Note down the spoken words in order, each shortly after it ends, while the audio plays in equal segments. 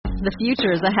The future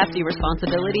is a hefty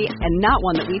responsibility and not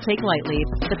one that we take lightly.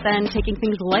 But then, taking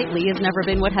things lightly has never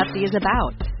been what Hefty is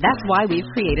about. That's why we've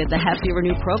created the Hefty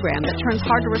Renew program that turns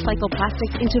hard-to-recycle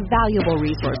plastics into valuable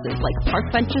resources like park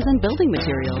benches and building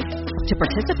materials. To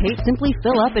participate, simply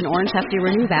fill up an orange Hefty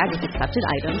Renew bag with accepted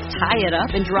items, tie it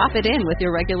up, and drop it in with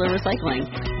your regular recycling.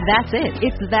 That's it.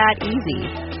 It's that easy.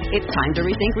 It's time to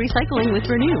rethink recycling with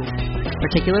Renew.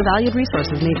 Particular valued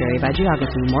resources may vary by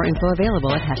geography. More info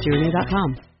available at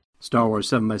heftyrenew.com. Star Wars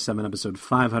 7x7, episode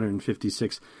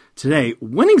 556. Today,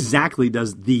 when exactly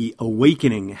does the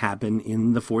awakening happen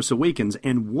in The Force Awakens,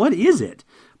 and what is it?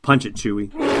 Punch it,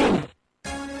 Chewie.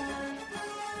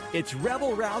 It's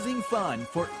rebel-rousing fun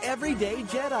for everyday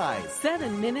Jedis.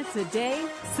 7 minutes a day,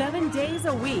 7 days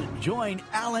a week. Join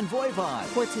Alan Voivod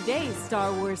for today's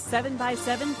Star Wars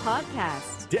 7x7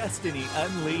 podcast. Destiny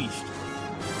Unleashed.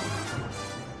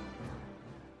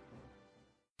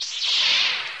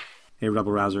 Hey,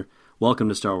 Rebel Rouser. Welcome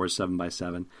to Star Wars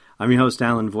 7x7. I'm your host,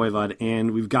 Alan Voivod,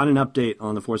 and we've got an update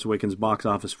on The Force Awakens box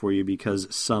office for you because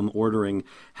some ordering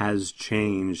has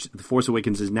changed. The Force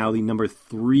Awakens is now the number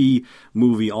 3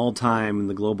 movie all-time in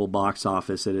the global box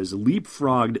office. It has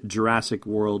leapfrogged Jurassic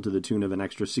World to the tune of an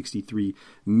extra $63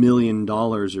 million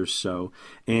or so,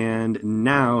 and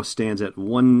now stands at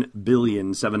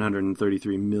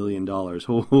 $1,733 million.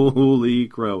 Holy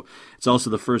crow. It's also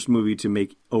the first movie to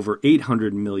make over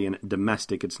 $800 million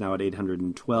domestic. It's now at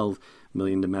 $812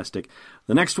 million domestic.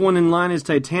 The next one in line is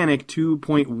Titanic,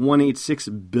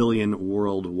 $2.186 billion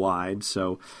worldwide.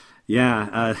 So,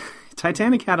 yeah,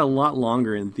 Titanic had a lot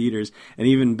longer in theaters and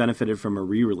even benefited from a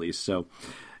re-release. So,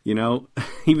 you know,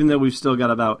 even though we've still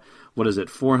got about, what is it,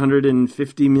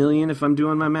 450 million, if I'm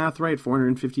doing my math right,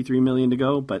 453 million to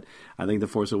go, but I think The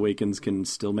Force Awakens can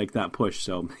still make that push.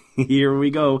 So here we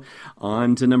go,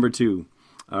 on to number 2.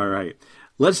 All right.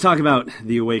 Let's talk about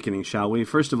The Awakening, shall we?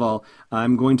 First of all,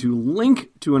 I'm going to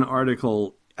link to an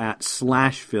article at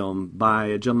 /film by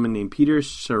a gentleman named Peter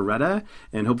Sciretta,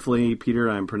 and hopefully,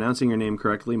 Peter, I'm pronouncing your name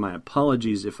correctly. My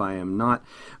apologies if I am not.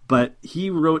 But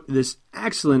he wrote this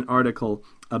excellent article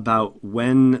about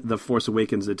when The Force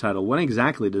Awakens, the title. When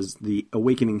exactly does the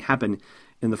awakening happen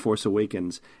in The Force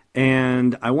Awakens?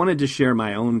 And I wanted to share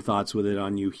my own thoughts with it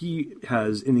on you. He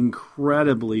has an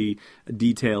incredibly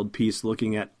detailed piece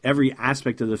looking at every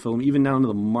aspect of the film, even down to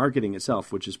the marketing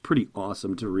itself, which is pretty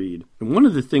awesome to read. And one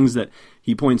of the things that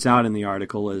he points out in the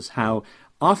article is how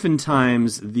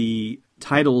oftentimes the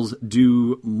titles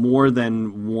do more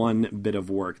than one bit of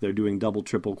work. They're doing double,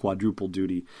 triple, quadruple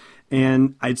duty.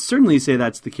 And I'd certainly say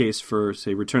that's the case for,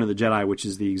 say, Return of the Jedi, which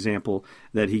is the example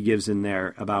that he gives in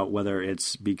there about whether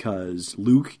it's because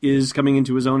Luke is coming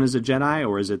into his own as a Jedi,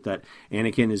 or is it that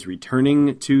Anakin is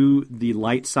returning to the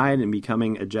light side and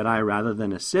becoming a Jedi rather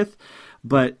than a Sith.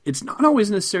 But it's not always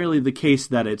necessarily the case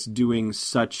that it's doing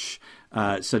such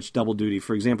double duty.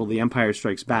 For example, The Empire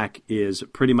Strikes Back is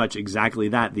pretty much exactly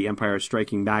that, the Empire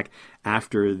striking back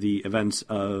after the events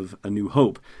of A New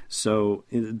Hope. So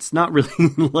it's not really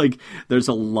like there's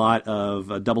a lot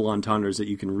of double entendres that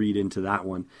you can read into that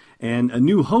one. And A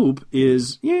New Hope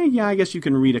is, I guess you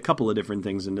can read a couple of different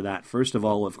things into that. First of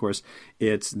all, of course,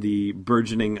 it's the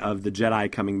burgeoning of the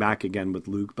Jedi coming back again with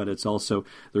Luke, but it's also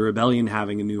the rebellion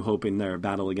having a new hope in their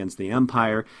battle against the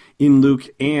Empire in Luke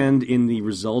and in the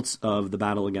results of the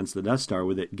battle against the Death Star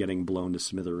with it getting blown to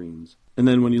smithereens. And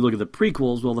then when you look at the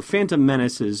prequels, well, The Phantom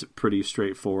Menace is pretty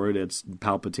straightforward. It's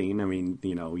Palpatine. I mean,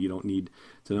 you don't need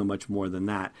to know much more than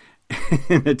that.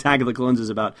 Attack of the Clones is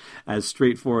about as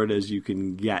straightforward as you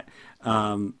can get.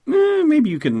 Maybe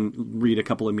you can read a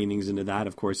couple of meanings into that.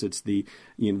 Of course, it's the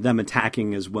them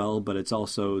attacking as well, but it's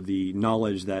also the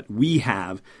knowledge that we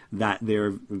have that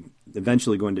they're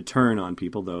eventually going to turn on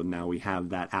people, though now we have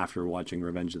that after watching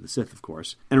Revenge of the Sith, of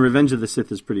course. And Revenge of the Sith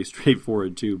is pretty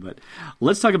straightforward, too. But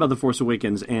let's talk about The Force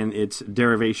Awakens and its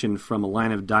derivation from a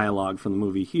line of dialogue from the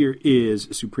movie. Here is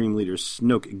Supreme Leader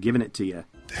Snoke giving it to you.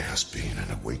 There has been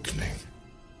an awakening.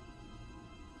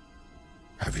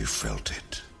 Have you felt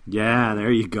it? Yeah,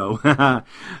 there you go.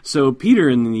 So Peter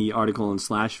in the article in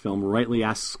 /film rightly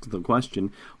asks the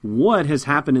question, what has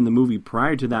happened in the movie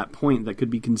prior to that point that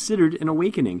could be considered an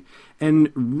awakening?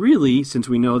 And really, since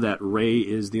we know that Rey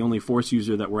is the only Force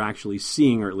user that we're actually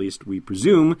seeing, or at least we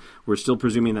presume, we're still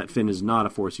presuming that Finn is not a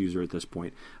Force user at this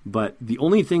point. But the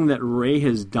only thing that Rey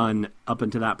has done up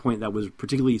until that point that was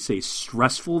particularly, say,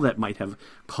 stressful that might have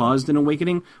caused an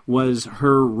awakening was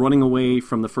her running away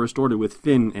from the First Order with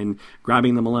Finn and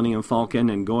grabbing the Millennium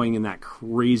Falcon and going in that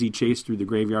crazy chase through the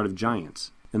Graveyard of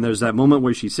Giants. And there's that moment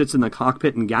where she sits in the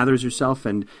cockpit and gathers herself,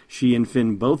 and she and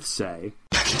Finn both say,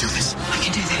 I can do this. I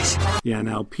can do this. Yeah,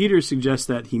 now Peter suggests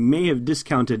that he may have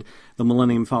discounted the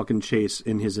Millennium Falcon chase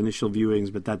in his initial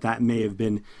viewings, but that may have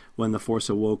been when the Force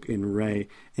awoke in Rey.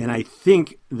 And I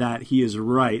think that he is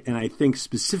right, and I think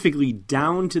specifically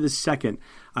down to the second,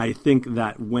 I think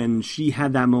that when she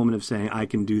had that moment of saying, I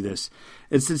can do this,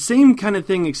 it's the same kind of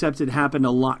thing, except it happened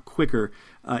a lot quicker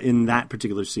in that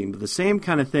particular scene. But the same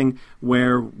kind of thing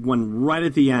where when right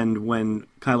at the end, when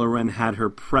Kylo Ren had her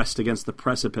pressed against the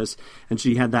precipice, and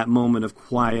she had that moment of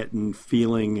quiet and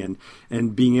feeling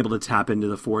and being able to tap into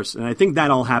the Force. And I think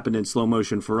that all happened in slow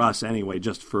motion for us anyway,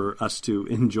 just for us to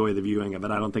enjoy the viewing of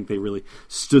it. I don't think they really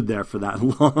stood there for that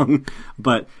long.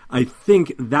 But I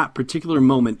think that particular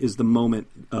moment is the moment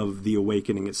of the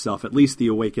awakening itself, at least the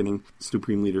awakening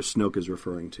Supreme Leader Snoke is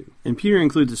referring to. And Peter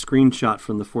includes a screenshot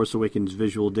from the Force Awakens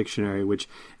Visual Dictionary, which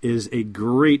is a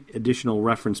great additional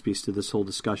reference piece to this whole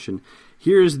discussion.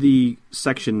 Here's the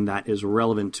section that is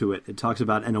relevant to it. It talks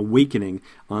about an awakening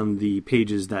on the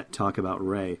pages that talk about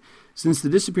Rey. Since the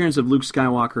disappearance of Luke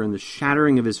Skywalker and the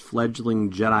shattering of his fledgling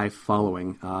Jedi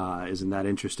following, isn't that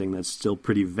interesting? That's still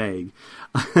pretty vague.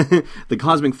 The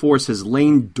cosmic force has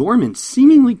lain dormant,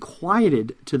 seemingly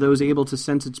quieted to those able to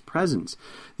sense its presence.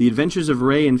 The adventures of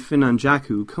Rey and Finn on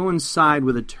Jakku coincide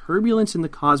with a turbulence in the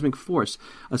cosmic force,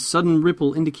 a sudden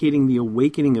ripple indicating the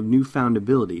awakening of newfound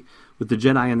ability. With the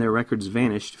Jedi and their records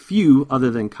vanished, few,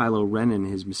 other than Kylo Ren and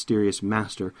his mysterious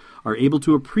master, are able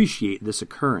to appreciate this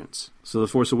occurrence. So the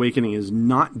Force Awakening is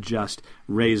not just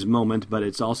Rey's moment, but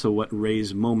it's also what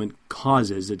Rey's moment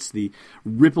causes. It's the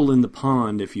ripple in the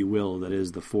pond, if you will, that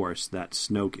is the Force that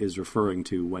Snoke is referring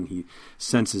to when he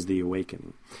senses the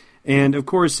awakening. And, of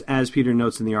course, as Peter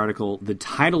notes in the article, the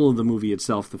title of the movie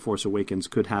itself, The Force Awakens,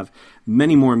 could have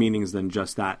many more meanings than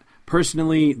just that.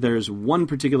 Personally, there's one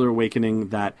particular awakening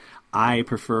that I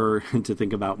prefer to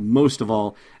think about most of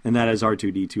all, and that is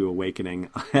R2-D2 awakening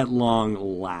at long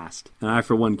last. And I,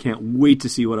 for one, can't wait to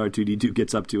see what R2-D2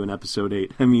 gets up to in Episode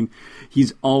 8. I mean,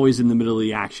 he's always in the middle of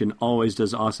the action, always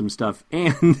does awesome stuff,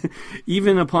 and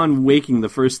even upon waking, the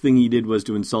first thing he did was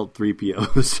to insult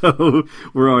 3PO, so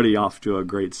we're already off to a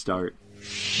great start.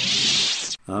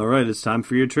 All right, it's time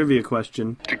for your trivia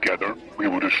question. Together, we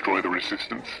will destroy the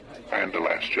Resistance and the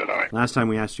Last Jedi. Last time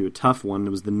we asked you a tough one. It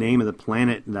was the name of the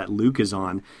planet that Luke is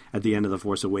on at the end of The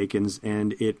Force Awakens,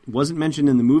 and it wasn't mentioned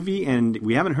in the movie, and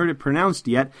we haven't heard it pronounced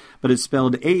yet, but it's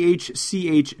spelled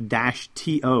AHCH-TO,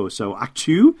 so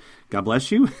Ahch-To, God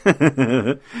bless you.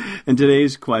 And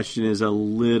today's question is a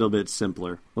little bit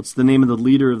simpler. What's the name of the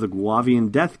leader of the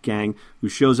Guavian Death Gang who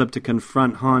shows up to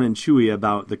confront Han and Chewie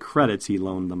about the credits he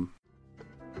loaned them?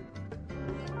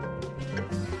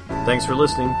 Thanks for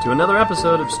listening to another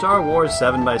episode of Star Wars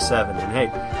 7x7. And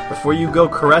hey, before you go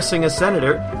caressing a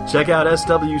senator, check out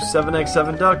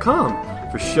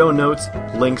SW7x7.com for show notes,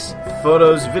 links,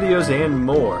 photos, videos, and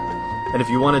more. And if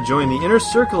you want to join the inner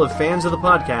circle of fans of the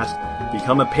podcast,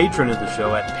 become a patron of the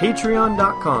show at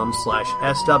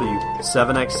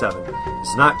patreon.com/SW7x7.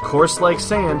 It's not coarse like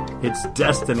sand, it's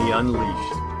destiny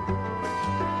unleashed.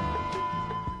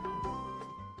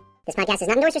 This podcast is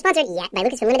not endorsed or sponsored yet by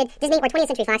Lucasfilm Limited, Disney, or 20th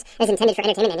Century Fox, and is intended for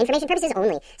entertainment and information purposes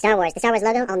only. Star Wars, the Star Wars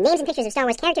logo, all names and pictures of Star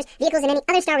Wars characters, vehicles, and any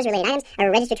other Star Wars-related items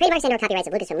are registered trademarks and/or copyrights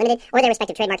of Lucasfilm Limited or their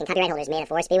respective trademark and copyright holders. May the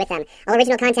Force be with them. All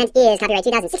original content is copyright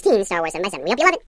 2016 Star Wars 7x7. We hope you love it.